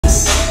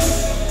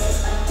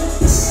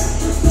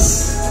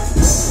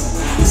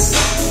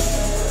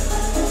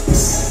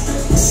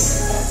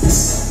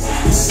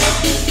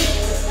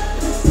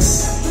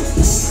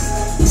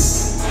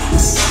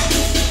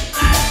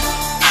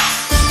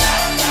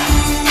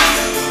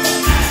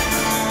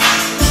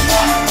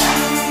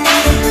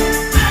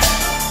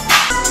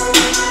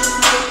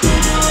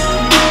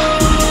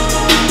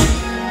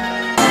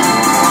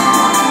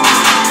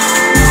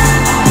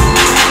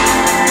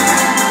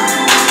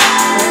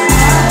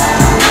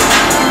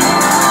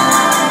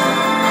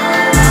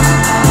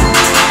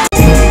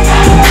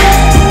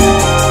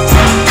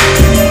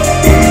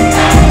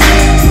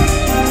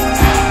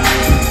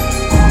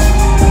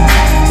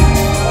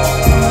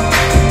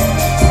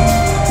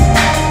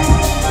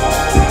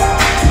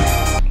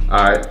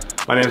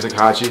Alright, my name is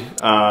Akachi.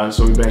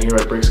 So we've been here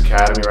at Bricks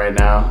Academy right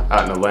now,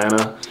 out in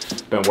Atlanta.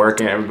 Been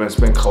working, everybody's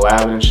been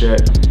collabing and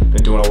shit.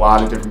 Been doing a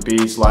lot of different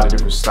beats, a lot of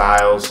different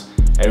styles.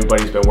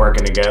 Everybody's been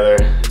working together.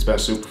 It's been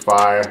super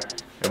fire.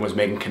 Everyone's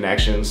making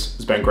connections.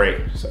 It's been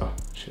great, so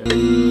shit.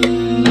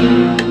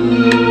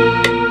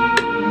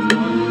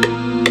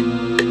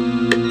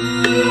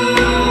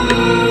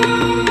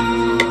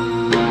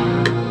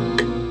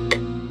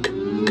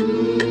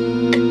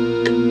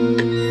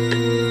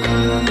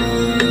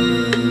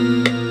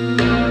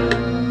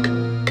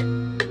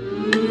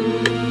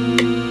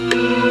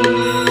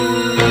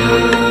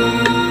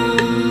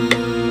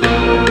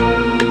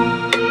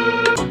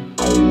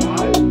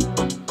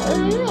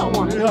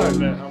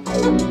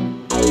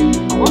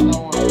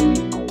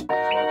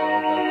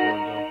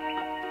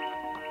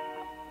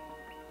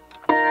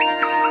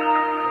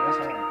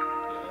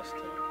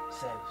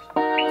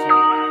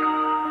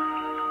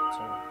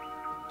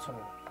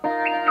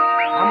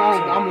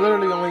 I'm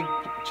literally only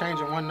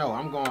changing one note.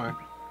 I'm going.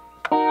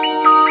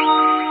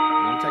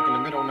 I'm taking the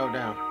middle note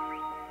down.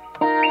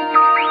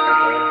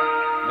 Okay.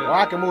 Or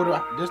I can move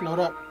this note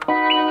up.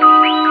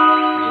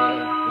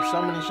 Yeah. There's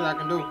so many shit I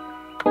can do.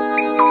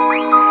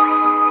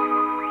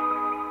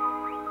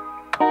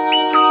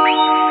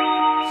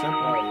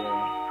 Simple.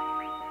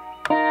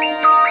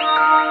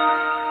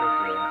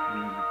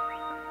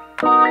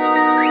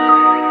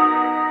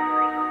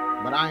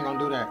 But I ain't gonna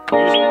do that.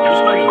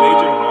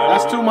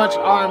 That's too much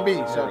R&B,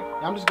 so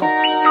I'm just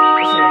gonna.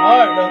 This shit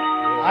hard though.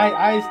 Yeah.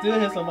 I still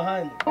hear some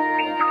behind it.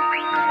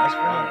 Nah, that's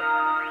fine.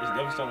 It's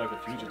definitely sound like a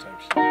future type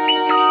shit.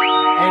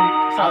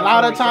 And a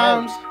lot of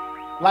times,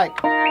 like,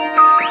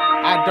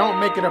 I don't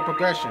make it a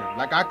progression.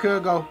 Like I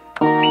could go.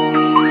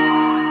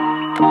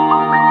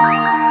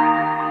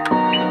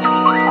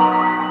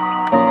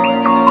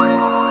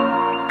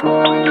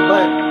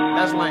 But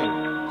that's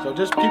lame. So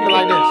just keep it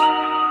like this.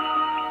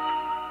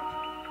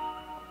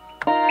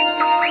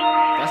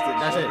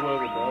 That's it.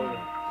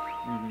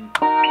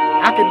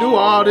 I could do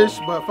all this,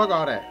 but fuck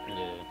all that.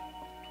 Yeah.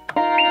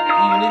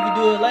 Even if you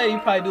do it later, you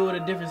probably do it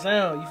with a different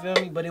sound. You feel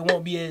me? But it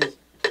won't be as.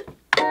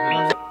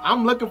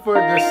 I'm looking for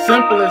the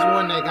simplest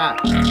one they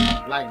got,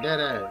 like that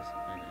ass.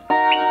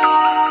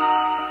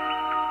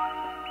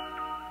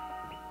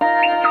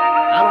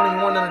 I don't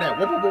even want none of that.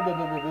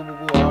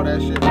 All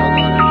that shit. Fuck all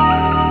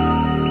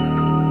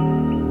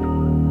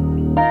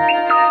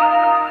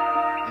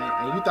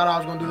that. And you thought I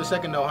was gonna do the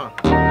second though, huh?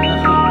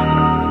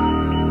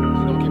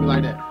 Just gonna keep it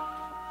like that.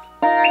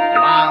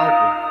 Wide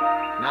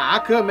open. Now I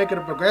could make it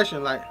a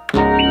progression, like,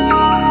 but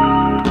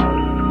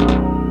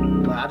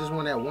I just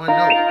want that one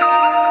note,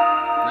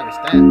 like a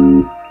stab.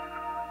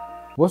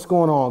 What's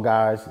going on,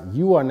 guys?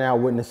 You are now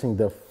witnessing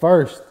the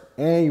first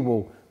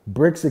annual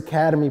Bricks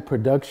Academy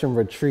production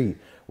retreat,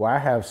 where I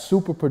have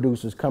super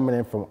producers coming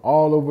in from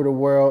all over the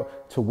world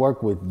to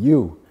work with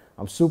you.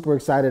 I'm super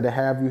excited to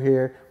have you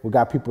here. We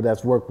got people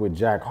that's worked with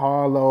Jack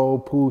Harlow,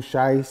 Pooh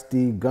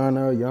Shiesty,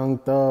 Gunna, Young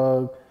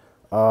Thug,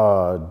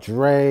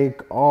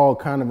 Drake, all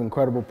kind of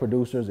incredible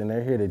producers, and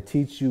they're here to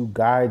teach you,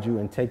 guide you,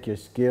 and take your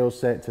skill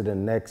set to the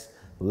next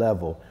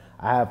level.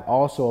 I have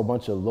also a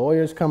bunch of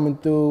lawyers coming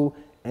through,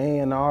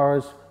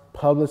 A&Rs,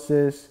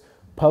 publicists,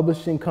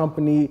 publishing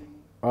company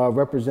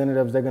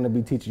representatives. They're gonna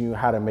be teaching you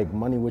how to make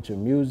money with your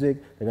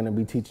music. They're gonna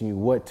be teaching you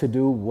what to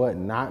do, what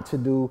not to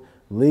do,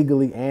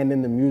 legally and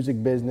in the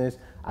music business.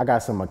 I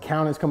got some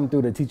accountants coming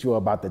through to teach you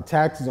about the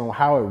taxes on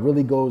how it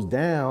really goes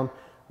down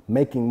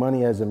making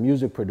money as a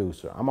music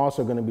producer. I'm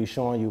also gonna be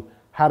showing you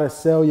how to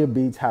sell your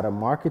beats, how to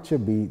market your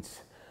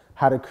beats,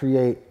 how to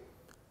create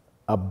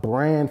a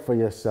brand for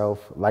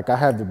yourself. Like I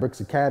have the Bricks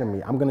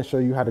Academy, I'm gonna show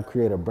you how to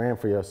create a brand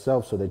for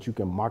yourself so that you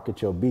can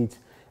market your beats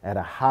at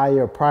a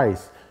higher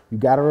price. You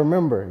gotta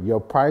remember,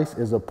 your price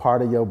is a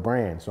part of your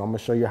brand. So I'm gonna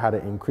show you how to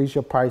increase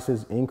your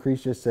prices,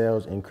 increase your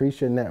sales, increase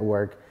your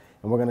network,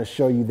 and we're gonna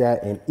show you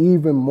that and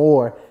even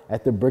more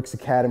at the Bricks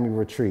Academy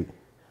retreat.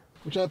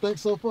 What y'all think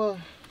so far?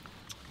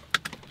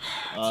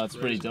 It's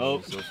pretty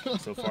dope.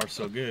 So far,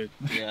 so good.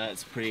 Yeah,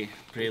 it's pretty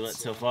lit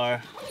so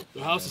far.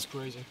 The house is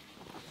crazy.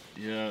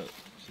 Yeah, it's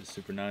just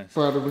super nice.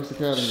 Proud of Bricks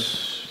Academy.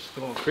 It's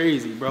going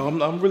crazy, bro.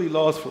 I'm really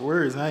lost for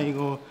words. I ain't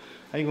gonna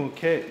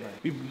cap.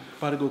 Like, we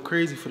about to go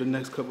crazy for the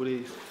next couple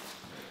days.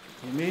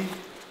 You know what I mean?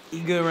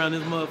 Eat good around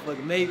this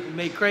motherfucker.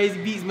 Make crazy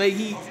beats, make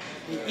heats.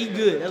 Eat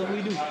good. That's what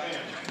we do.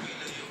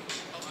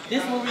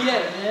 This is where we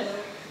at, man.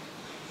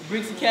 The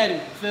Bricks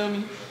Academy. Feel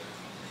me?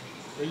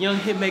 The young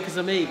hit makers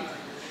are made.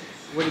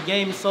 Where the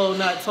game is sold,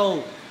 not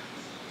told.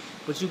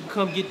 But you can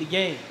come get the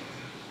game.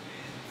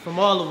 From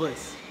all of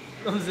us.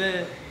 You know what I'm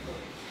saying?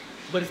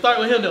 But start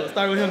with him though.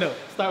 Start with this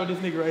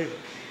nigga right here.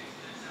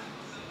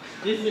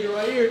 This nigga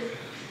right here.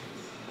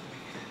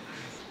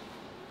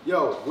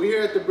 Yo, we're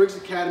here at the Bricks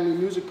Academy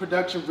Music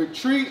Production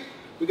Retreat.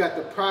 We got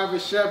the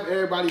private chef,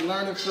 everybody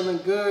learning, feeling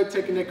good,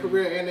 taking their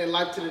career and their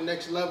life to the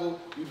next level.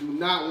 You do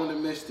not want to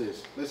miss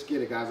this. Let's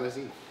get it, guys. Let's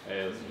eat.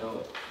 Hey, let's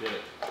go. Get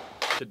it.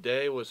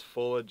 Today was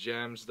full of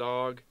gems,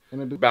 dog.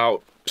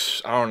 About,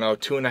 I don't know,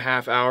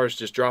 2.5 hours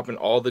just dropping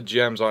all the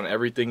gems on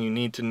everything you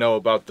need to know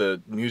about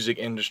the music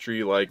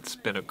industry. Like, it's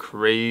been a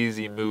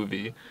crazy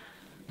movie.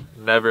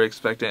 Never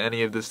expected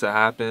any of this to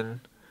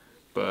happen,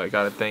 but I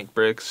gotta thank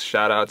Bricks.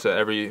 Shout out to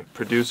every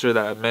producer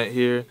that I met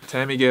here.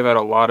 Tammy gave out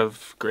a lot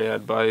of great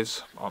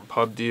advice on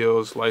pub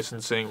deals,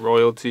 licensing,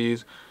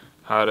 royalties,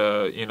 how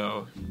to, you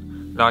know,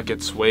 not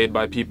get swayed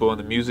by people in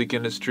the music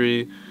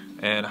industry,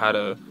 and how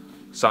to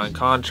sign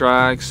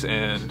contracts,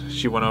 and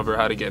she went over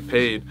how to get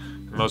paid.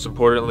 And most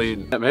importantly,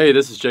 hey,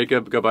 this is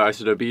Jacob, go by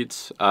Isodo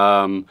Beats.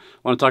 I want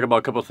to talk about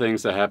a couple of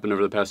things that happened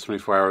over the past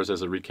 24 hours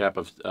as a recap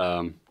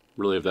of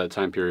really of that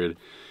time period.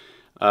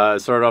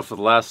 It started off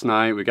with last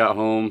night. We got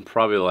home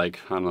probably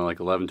like, I don't know, like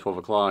 11, 12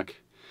 o'clock.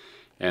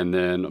 And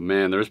then,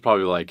 man, there's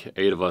probably like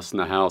 8 of us in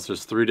the house.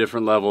 There's 3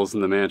 different levels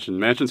in the mansion. The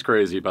mansion's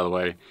crazy, by the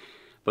way.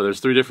 But there's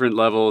 3 different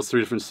levels,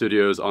 3 different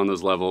studios on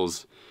those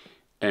levels.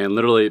 And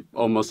literally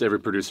almost every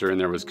producer in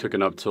there was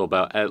cooking up till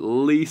about at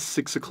least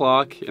 6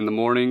 o'clock in the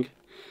morning.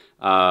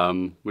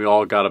 We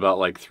all got about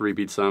like 3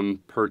 beats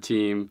per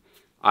team.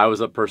 I was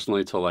up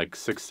personally till like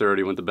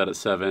 6:30, went to bed at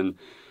 7.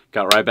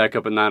 Got right back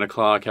up at 9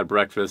 o'clock, had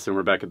breakfast, and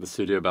we're back at the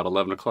studio about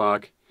 11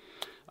 o'clock.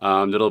 Did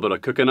a little bit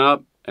of cooking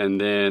up,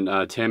 and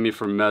then Tammy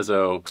from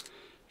Mezzo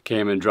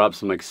came and dropped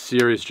some like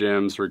serious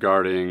gems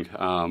regarding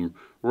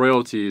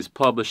royalties,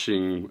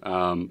 publishing,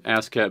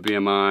 ASCAP,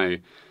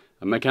 BMI,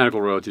 mechanical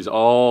royalties,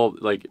 all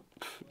like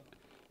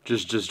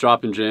just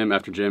dropping gem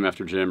after gem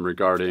after gem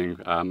regarding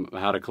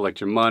how to collect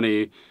your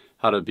money,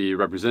 how to be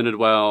represented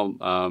well,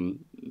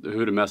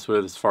 who to mess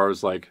with as far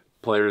as like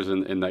players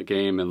in that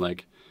game, and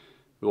like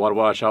what to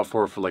watch out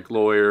for like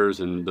lawyers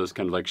and those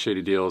kind of like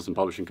shady deals and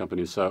publishing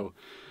companies. So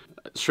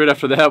straight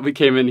after that, we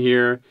came in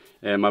here,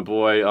 and my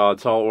boy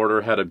Tall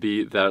Order had a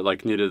beat that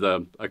like needed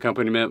a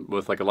accompaniment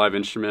with like a live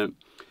instrument,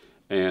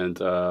 and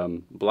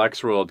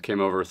Black's World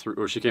came over through,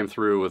 or she came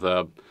through with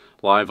a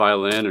live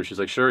violin, and she's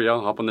like, sure, yeah,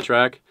 I'll hop on the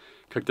track.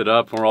 Cooked it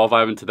up, and we're all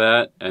vibing to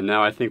that. And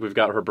now I think we've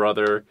got her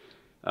brother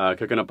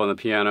cooking up on the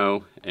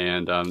piano,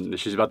 and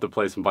she's about to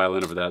play some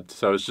violin over that.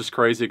 So it's just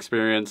crazy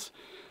experience.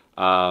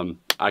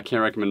 I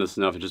can't recommend this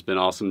enough. It's just been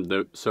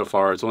awesome so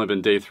far. It's only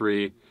been day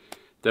 3.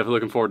 Definitely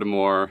looking forward to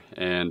more,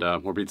 and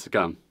more beats to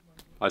come.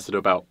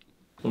 Isodope out.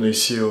 On est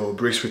ici au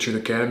Bricks Retreat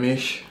Academy.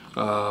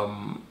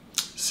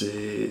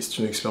 C'est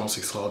une expérience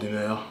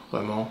extraordinaire,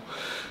 vraiment.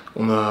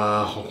 On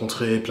a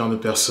rencontré plein de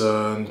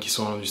personnes qui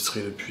sont dans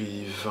l'industrie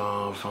depuis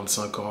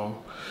 20-25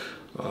 ans.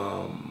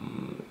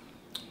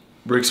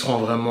 Bricks prend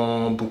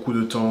vraiment beaucoup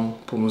de temps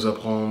pour nous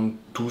apprendre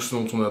tout ce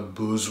dont on a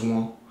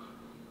besoin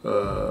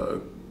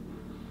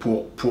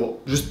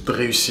pour juste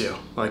réussir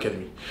dans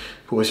l'académie.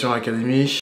 Pour réussir dans l'académie,